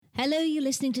Hello, you're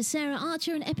listening to Sarah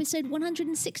Archer and episode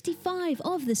 165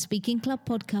 of the Speaking Club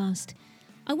podcast.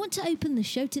 I want to open the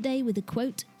show today with a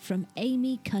quote from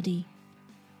Amy Cuddy.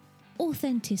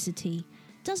 Authenticity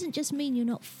doesn't just mean you're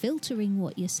not filtering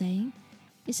what you're saying.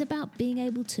 It's about being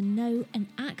able to know and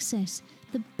access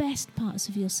the best parts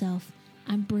of yourself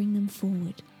and bring them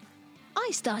forward.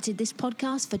 I started this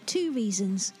podcast for two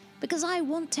reasons. Because I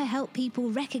want to help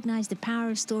people recognise the power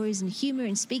of stories and humour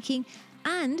in speaking,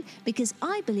 and because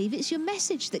I believe it's your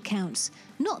message that counts,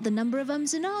 not the number of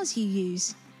ums and ahs you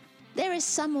use. There are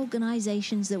some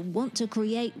organisations that want to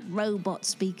create robot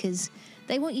speakers.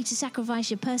 They want you to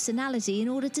sacrifice your personality in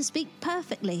order to speak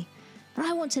perfectly. But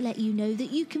I want to let you know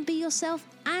that you can be yourself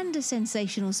and a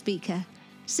sensational speaker.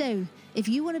 So, if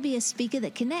you want to be a speaker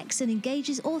that connects and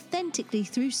engages authentically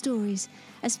through stories,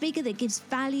 a speaker that gives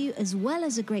value as well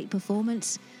as a great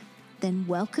performance, then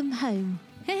welcome home.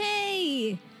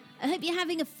 Hey! I hope you're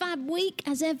having a fab week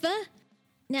as ever.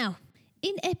 Now,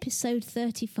 in episode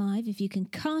 35, if you can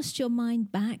cast your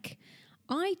mind back,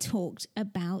 I talked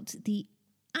about the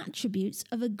attributes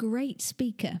of a great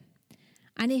speaker.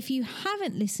 And if you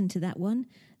haven't listened to that one,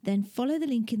 then follow the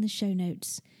link in the show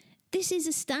notes. This is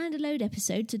a standalone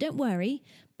episode, so don't worry,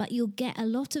 but you'll get a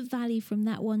lot of value from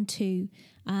that one too,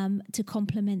 to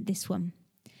complement this one.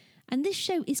 And this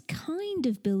show is kind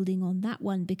of building on that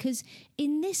one because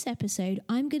in this episode,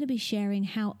 I'm going to be sharing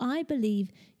how I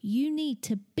believe you need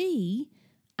to be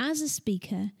as a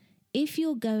speaker if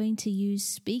you're going to use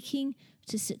speaking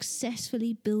to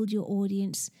successfully build your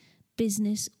audience,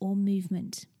 business, or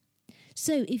movement.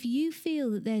 So if you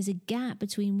feel that there's a gap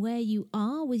between where you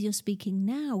are with your speaking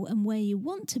now and where you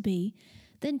want to be,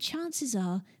 then chances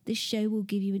are this show will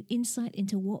give you an insight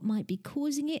into what might be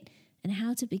causing it and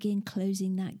how to begin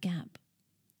closing that gap.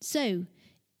 So,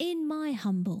 in my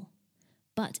humble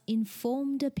but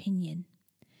informed opinion,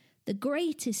 the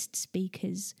greatest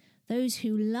speakers, those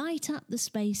who light up the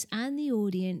space and the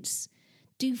audience,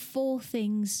 do four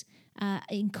things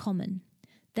in common.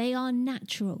 They are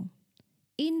natural,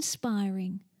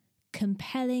 inspiring,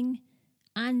 compelling,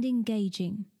 and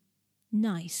engaging.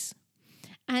 Nice.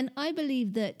 And I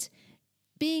believe that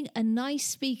being a nice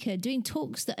speaker, doing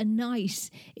talks that are nice,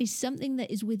 is something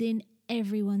that is within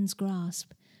everyone's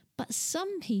grasp. But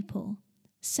some people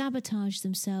sabotage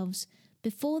themselves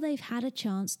before they've had a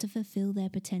chance to fulfill their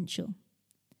potential.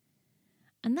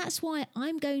 And that's why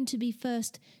I'm going to be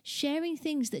first sharing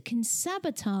things that can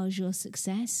sabotage your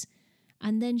success,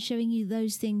 and then showing you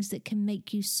those things that can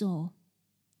make you soar.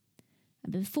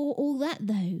 And before all that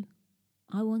though,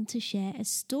 I want to share a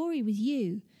story with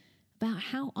you about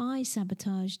how I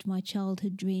sabotaged my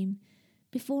childhood dream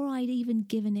before I'd even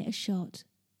given it a shot.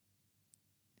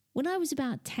 When I was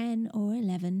about 10 or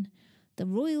 11, the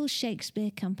Royal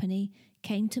Shakespeare Company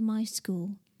came to my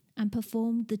school and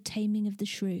performed The Taming of the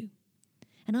Shrew.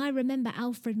 And I remember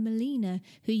Alfred Molina,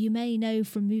 who you may know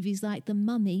from movies like The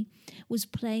Mummy, was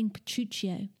playing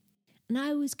Petruchio. And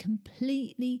I was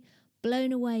completely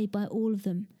blown away by all of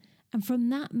them. And from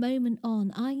that moment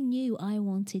on, I knew I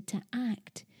wanted to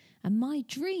act. And my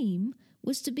dream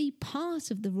was to be part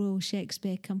of the Royal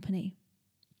Shakespeare Company.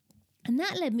 And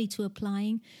that led me to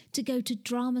applying to go to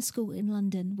drama school in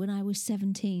London when I was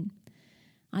 17.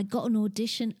 I got an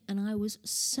audition and I was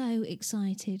so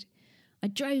excited. I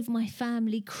drove my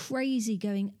family crazy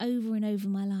going over and over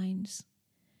my lines.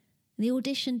 The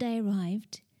audition day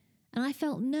arrived and I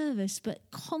felt nervous but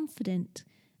confident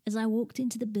as I walked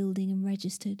into the building and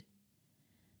registered.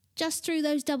 "Just through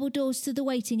those double doors to the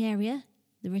waiting area,"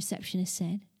 the receptionist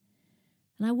said.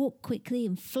 And I walked quickly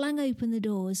and flung open the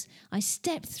doors. I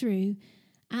stepped through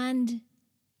and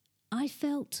I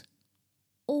felt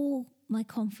all my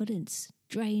confidence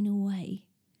drain away.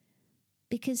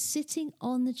 Because sitting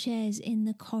on the chairs in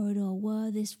the corridor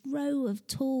were this row of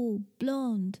tall,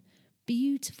 blonde,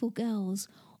 beautiful girls,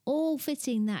 all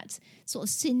fitting that sort of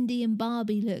Cindy and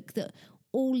Barbie look that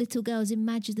all little girls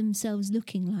imagine themselves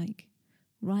looking like,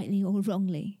 rightly or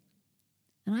wrongly.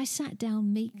 And I sat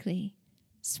down meekly,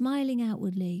 smiling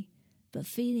outwardly, but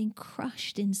feeling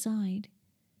crushed inside,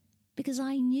 because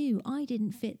I knew I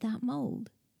didn't fit that mould,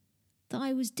 that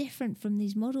I was different from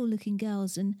these model-looking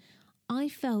girls, and I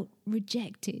felt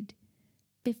rejected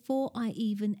before I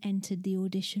even entered the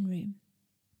audition room.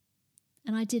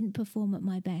 And I didn't perform at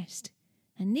my best,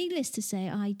 and needless to say,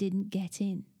 I didn't get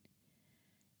in.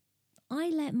 I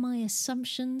let my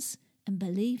assumptions and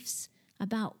beliefs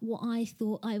about what I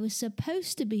thought I was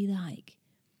supposed to be like,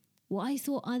 what I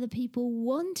thought other people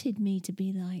wanted me to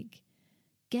be like,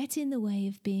 get in the way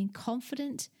of being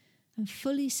confident and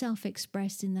fully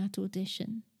self-expressed in that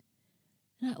audition.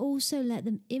 And I also let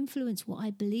them influence what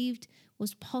I believed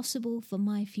was possible for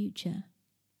my future.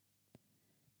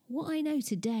 What I know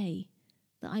today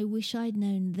that I wish I'd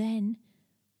known then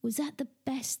was that the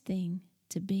best thing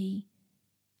to be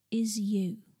is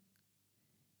you.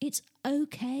 It's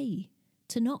okay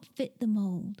to not fit the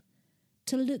mold,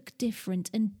 to look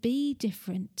different and be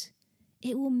different.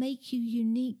 It will make you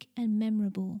unique and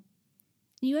memorable.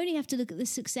 You only have to look at the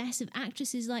success of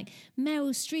actresses like Meryl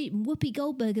Streep and Whoopi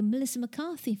Goldberg and Melissa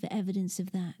McCarthy for evidence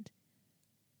of that.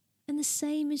 And the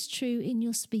same is true in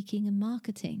your speaking and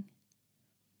marketing.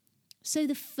 So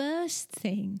the first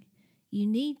thing you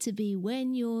need to be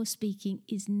when you're speaking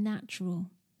is natural,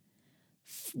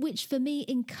 which for me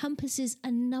encompasses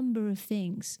a number of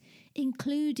things,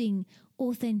 including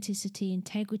authenticity,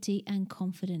 integrity, and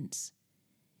confidence.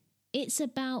 It's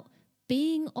about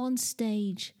being on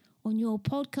stage, on your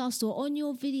podcast or on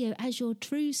your video as your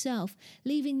true self,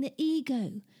 leaving the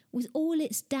ego with all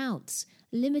its doubts,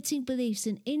 limiting beliefs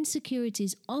and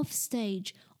insecurities off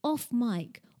stage, off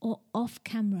mic, or off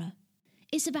camera.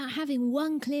 It's about having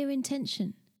one clear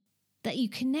intention, that you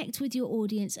connect with your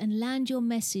audience and land your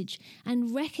message,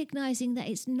 and recognizing that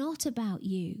it's not about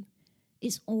you,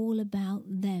 it's all about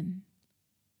them.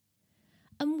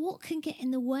 And what can get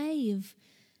in the way of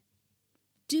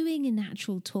doing a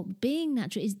natural talk, being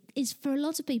natural, is for a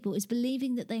lot of people, is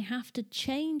believing that they have to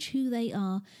change who they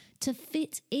are to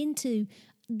fit into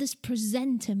this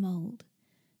presenter mold.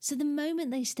 So the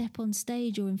moment they step on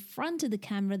stage or in front of the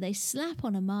camera, they slap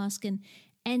on a mask and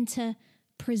enter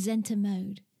presenter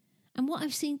mode. And what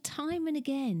I've seen time and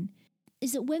again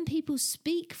is that when people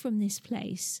speak from this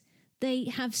place, they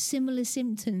have similar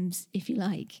symptoms, if you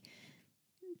like.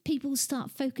 People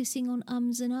start focusing on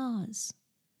ums and ahs.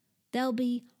 They'll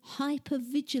be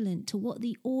hyper-vigilant to what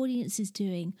the audience is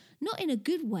doing, not in a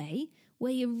good way,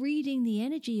 where you're reading the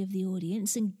energy of the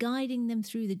audience and guiding them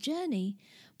through the journey,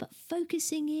 but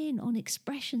focusing in on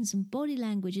expressions and body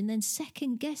language and then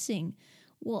second-guessing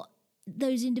what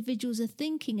those individuals are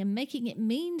thinking and making it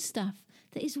mean stuff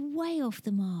that is way off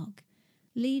the mark,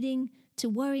 leading to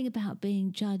worrying about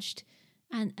being judged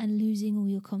and losing all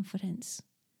your confidence.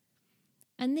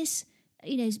 And this,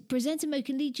 presenter mode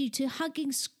can lead you to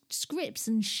hugging scripts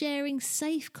and sharing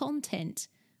safe content.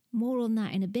 More on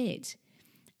that in a bit.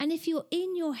 And if you're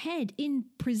in your head in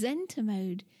presenter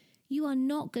mode, you are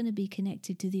not going to be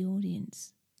connected to the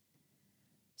audience.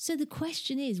 So the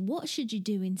question is, what should you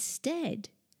do instead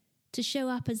to show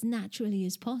up as naturally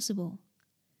as possible?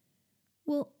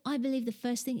 Well, I believe the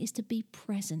first thing is to be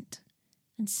present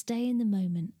and stay in the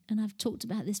moment. And I've talked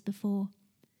about this before.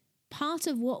 Part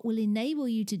of what will enable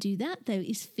you to do that, though,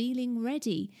 is feeling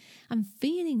ready. And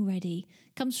feeling ready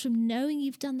comes from knowing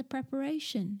you've done the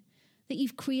preparation, that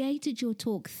you've created your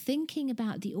talk thinking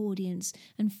about the audience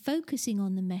and focusing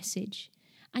on the message.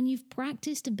 And you've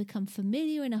practiced and become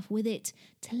familiar enough with it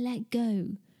to let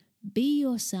go, be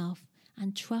yourself,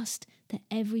 and trust that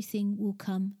everything will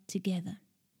come together.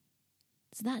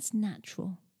 So that's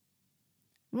natural.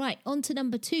 Right, on to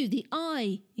number 2, the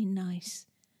I in nice.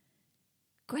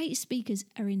 Great speakers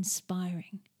are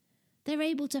inspiring. They're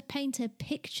able to paint a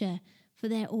picture for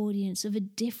their audience of a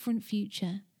different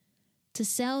future, to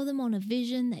sell them on a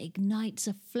vision that ignites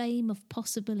a flame of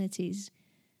possibilities,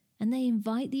 and they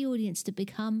invite the audience to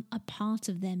become a part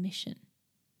of their mission.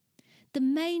 The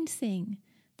main thing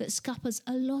that scuppers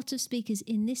a lot of speakers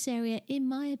in this area, in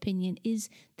my opinion, is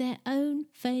their own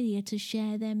failure to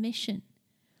share their mission.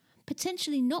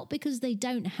 Potentially not because they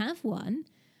don't have one,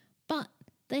 but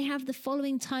they have the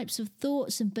following types of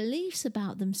thoughts and beliefs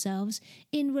about themselves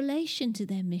in relation to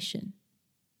their mission.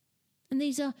 And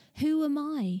these are, who am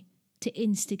I to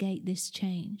instigate this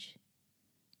change?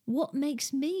 What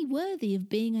makes me worthy of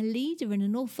being a leader and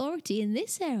an authority in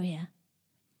this area?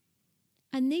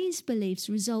 And these beliefs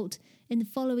result in the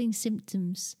following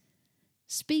symptoms.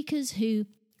 Speakers who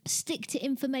stick to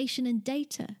information and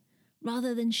data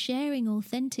rather than sharing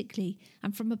authentically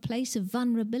and from a place of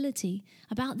vulnerability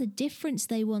about the difference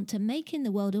they want to make in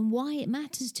the world and why it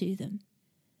matters to them.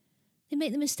 They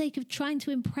make the mistake of trying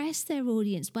to impress their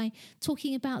audience by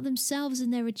talking about themselves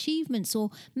and their achievements,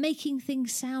 or making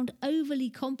things sound overly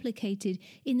complicated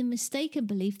in the mistaken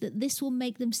belief that this will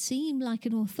make them seem like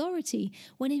an authority,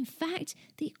 when in fact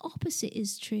the opposite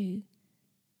is true.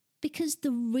 Because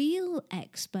the real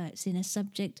experts in a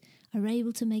subject are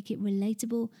able to make it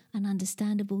relatable and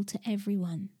understandable to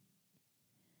everyone.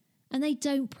 And they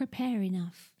don't prepare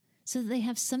enough, so that they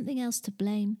have something else to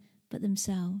blame but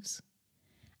themselves.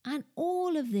 And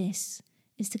all of this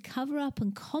is to cover up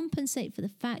and compensate for the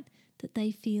fact that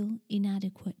they feel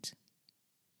inadequate.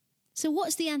 So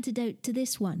what's the antidote to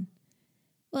this one?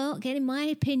 Well, again, in my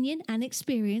opinion and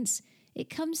experience, it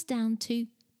comes down to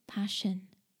passion.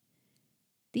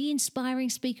 The inspiring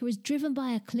speaker is driven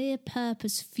by a clear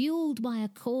purpose, fueled by a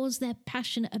cause they're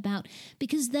passionate about,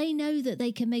 because they know that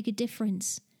they can make a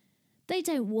difference. They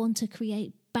don't want to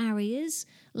create barriers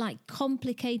like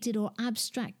complicated or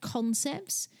abstract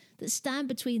concepts that stand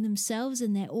between themselves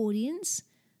and their audience.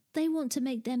 They want to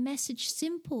make their message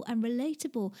simple and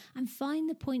relatable and find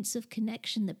the points of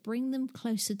connection that bring them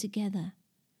closer together.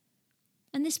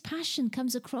 And this passion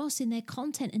comes across in their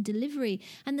content and delivery,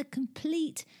 and the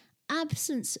complete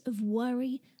absence of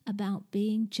worry about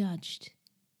being judged.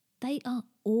 They are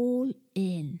all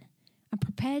in and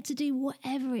prepared to do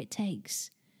whatever it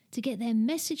takes to get their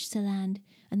message to land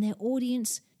and their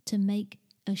audience to make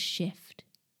a shift.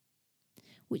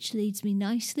 Which leads me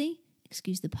nicely,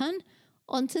 excuse the pun,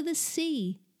 onto the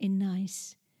C in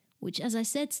NICE, which, as I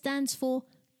said, stands for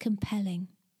compelling.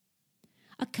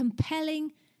 A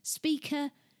compelling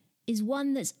speaker is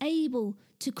one that's able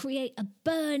to create a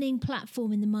burning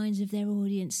platform in the minds of their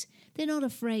audience. They're not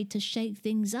afraid to shake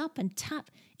things up and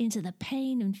tap into the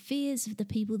pain and fears of the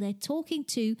people they're talking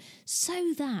to,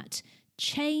 so that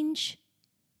change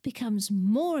becomes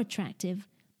more attractive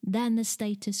than the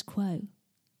status quo.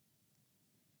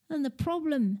 And the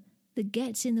problem that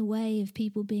gets in the way of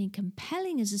people being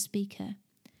compelling as a speaker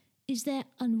is their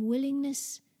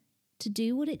unwillingness to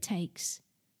do what it takes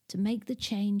to make the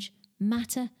change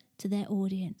matter to their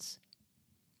audience.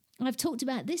 I've talked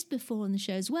about this before on the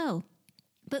show as well,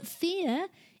 but fear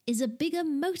is a bigger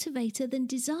motivator than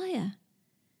desire.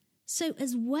 So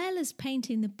as well as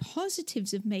painting the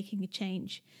positives of making a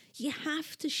change, you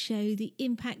have to show the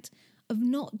impact of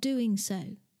not doing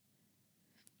so.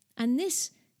 And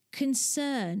this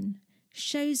concern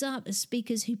shows up as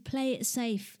speakers who play it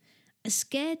safe, are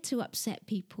scared to upset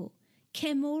people,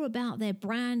 care more about their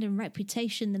brand and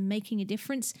reputation than making a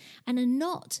difference, and are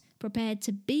not prepared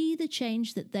to be the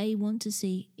change that they want to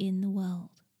see in the world.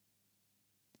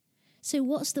 So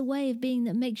what's the way of being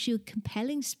that makes you a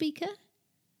compelling speaker?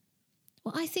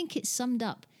 Well, I think it's summed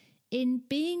up in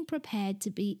being prepared to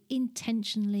be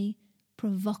intentionally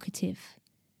provocative.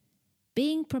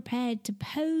 Being prepared to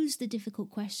pose the difficult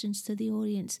questions to the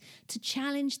audience, to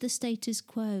challenge the status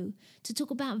quo, to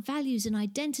talk about values and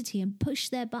identity and push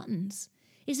their buttons,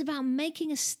 is about making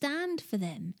a stand for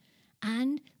them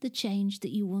and the change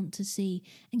that you want to see,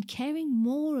 and caring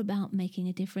more about making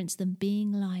a difference than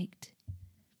being liked.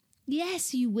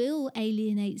 Yes, you will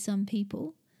alienate some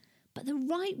people, but the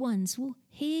right ones will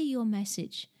hear your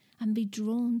message and be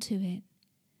drawn to it.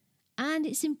 And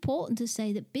it's important to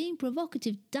say that being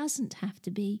provocative doesn't have to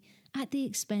be at the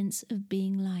expense of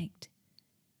being liked.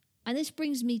 And this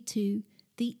brings me to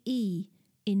the E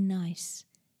in NICE,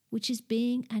 which is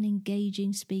being an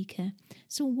engaging speaker.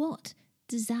 So what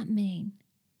does that mean?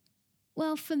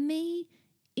 Well, for me,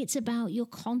 it's about your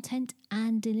content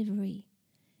and delivery.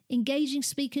 Engaging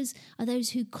speakers are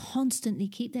those who constantly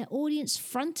keep their audience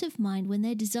front of mind when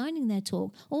they're designing their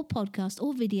talk or podcast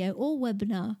or video or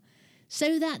webinar,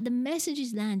 so that the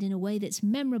messages land in a way that's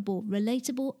memorable,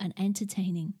 relatable, and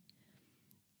entertaining.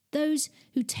 Those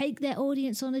who take their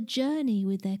audience on a journey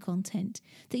with their content,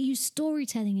 that use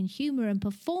storytelling and humour and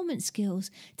performance skills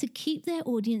to keep their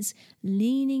audience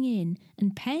leaning in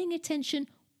and paying attention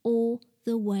all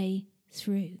the way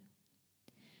through.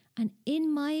 And in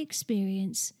my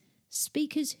experience,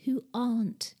 speakers who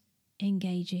aren't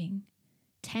engaging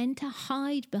tend to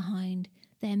hide behind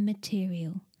their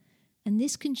material. And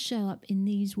this can show up in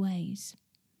these ways.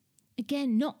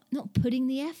 Again, not putting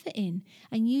the effort in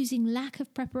and using lack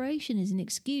of preparation as an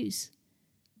excuse.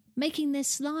 Making their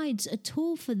slides a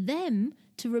tool for them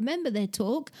to remember their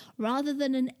talk rather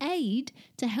than an aid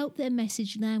to help their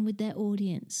message land with their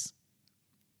audience.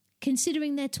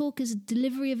 Considering their talk as a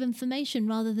delivery of information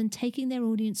rather than taking their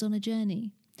audience on a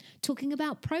journey. Talking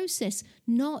about process,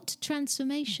 not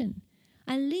transformation.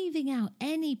 And leaving out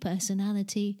any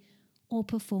personality or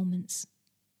performance.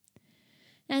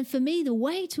 And for me, the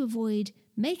way to avoid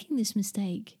making this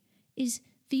mistake is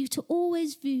for you to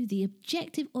always view the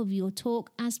objective of your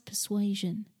talk as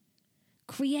persuasion,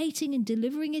 creating and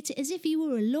delivering it as if you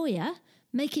were a lawyer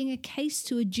making a case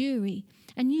to a jury,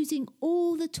 and using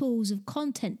all the tools of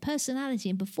content, personality,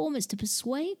 and performance to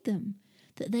persuade them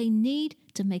that they need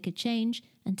to make a change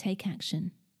and take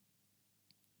action.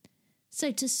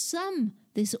 So to sum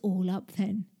this all up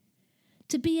then,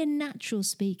 to be a natural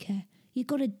speaker, you've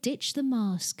got to ditch the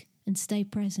mask and stay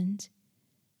present.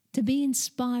 To be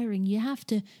inspiring, you have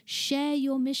to share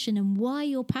your mission and why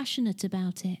you're passionate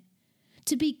about it.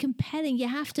 To be compelling, you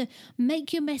have to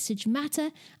make your message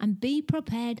matter and be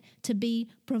prepared to be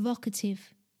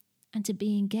provocative. And to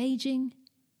be engaging,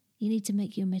 You need to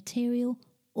make your material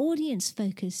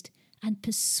audience-focused and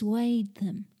persuade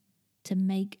them to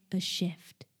make a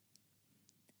shift.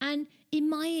 And in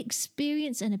my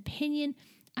experience and opinion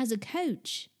as a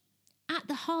coach, at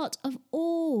the heart of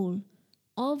all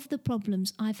of the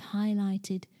problems I've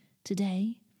highlighted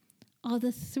today are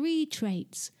the 3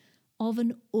 traits of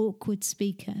an awkward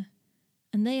speaker.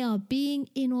 And they are being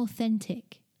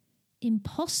inauthentic,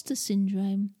 imposter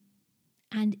syndrome,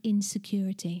 and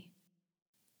insecurity.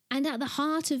 And at the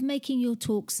heart of making your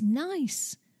talks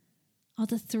nice are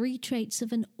the 3 traits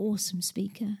of an awesome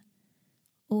speaker: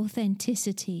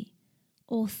 authenticity,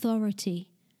 authority,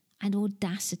 and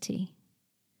audacity.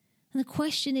 And the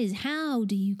question is, how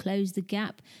do you close the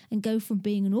gap and go from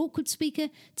being an awkward speaker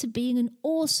to being an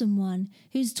awesome one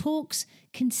whose talks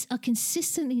are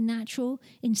consistently natural,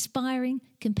 inspiring,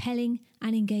 compelling,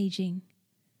 and engaging?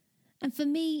 And for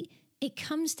me, it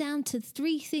comes down to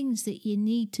 3 things that you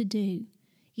need to do.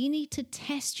 You need to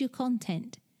test your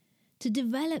content, to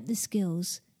develop the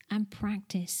skills and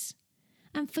practice.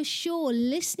 And for sure,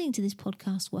 listening to this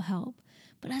podcast will help.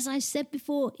 But as I said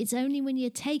before, it's only when you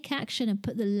take action and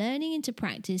put the learning into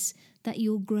practice that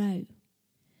you'll grow.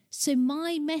 So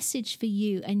my message for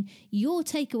you and your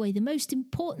takeaway, the most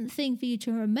important thing for you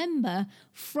to remember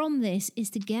from this is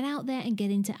to get out there and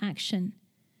get into action.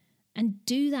 And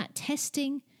do that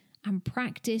testing and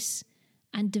practice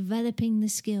and developing the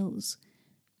skills.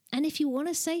 And if you want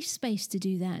a safe space to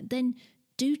do that, then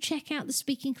do check out the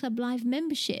Speaking Club Live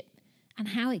membership and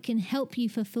how it can help you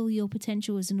fulfill your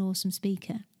potential as an awesome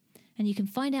speaker. And you can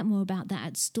find out more about that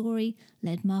at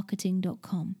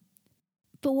storyledmarketing.com.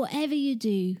 But whatever you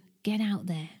do, get out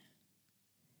there.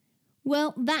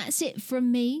 Well, that's it from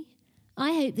me.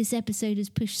 I hope this episode has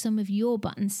pushed some of your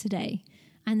buttons today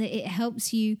and that it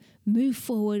helps you move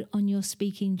forward on your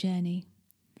speaking journey.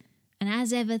 And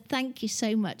as ever, thank you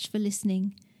so much for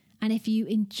listening. And if you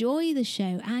enjoy the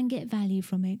show and get value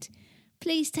from it,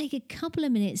 please take a couple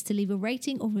of minutes to leave a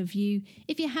rating or review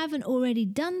if you haven't already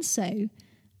done so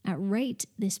at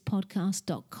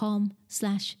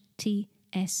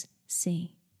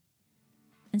ratethispodcast.com/TSC.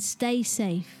 And stay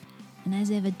safe. And as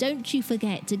ever, don't you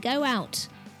forget to go out,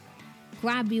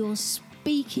 grab your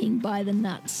speaking by the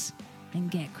nuts and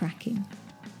get cracking.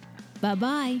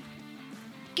 Bye-bye.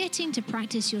 Getting to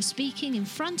practice your speaking in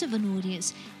front of an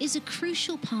audience is a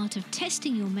crucial part of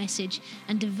testing your message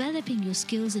and developing your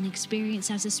skills and experience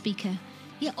as a speaker.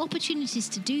 Yet opportunities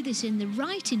to do this in the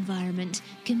right environment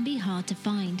can be hard to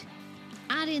find.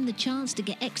 Add in the chance to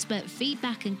get expert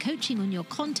feedback and coaching on your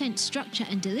content, structure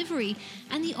and delivery,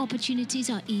 and the opportunities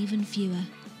are even fewer.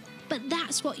 But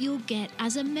that's what you'll get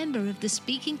as a member of the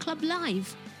Speaking Club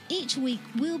Live. Each week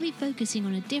we'll be focusing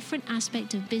on a different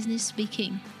aspect of business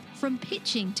speaking. From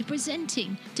pitching to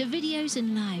presenting to videos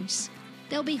and lives.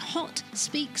 There'll be hot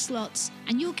speak slots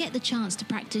and you'll get the chance to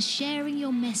practice sharing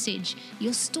your message,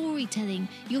 your storytelling,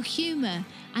 your humour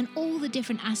and all the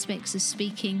different aspects of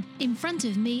speaking in front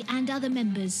of me and other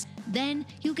members. Then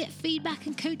you'll get feedback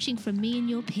and coaching from me and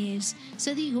your peers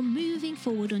so that you're moving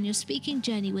forward on your speaking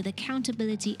journey with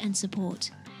accountability and support.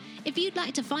 If you'd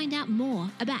like to find out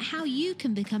more about how you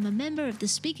can become a member of the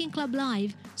Speaking Club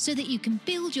Live so that you can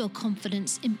build your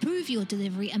confidence, improve your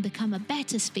delivery and become a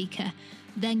better speaker,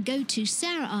 then go to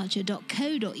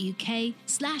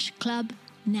saraharcher.co.uk/club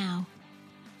now.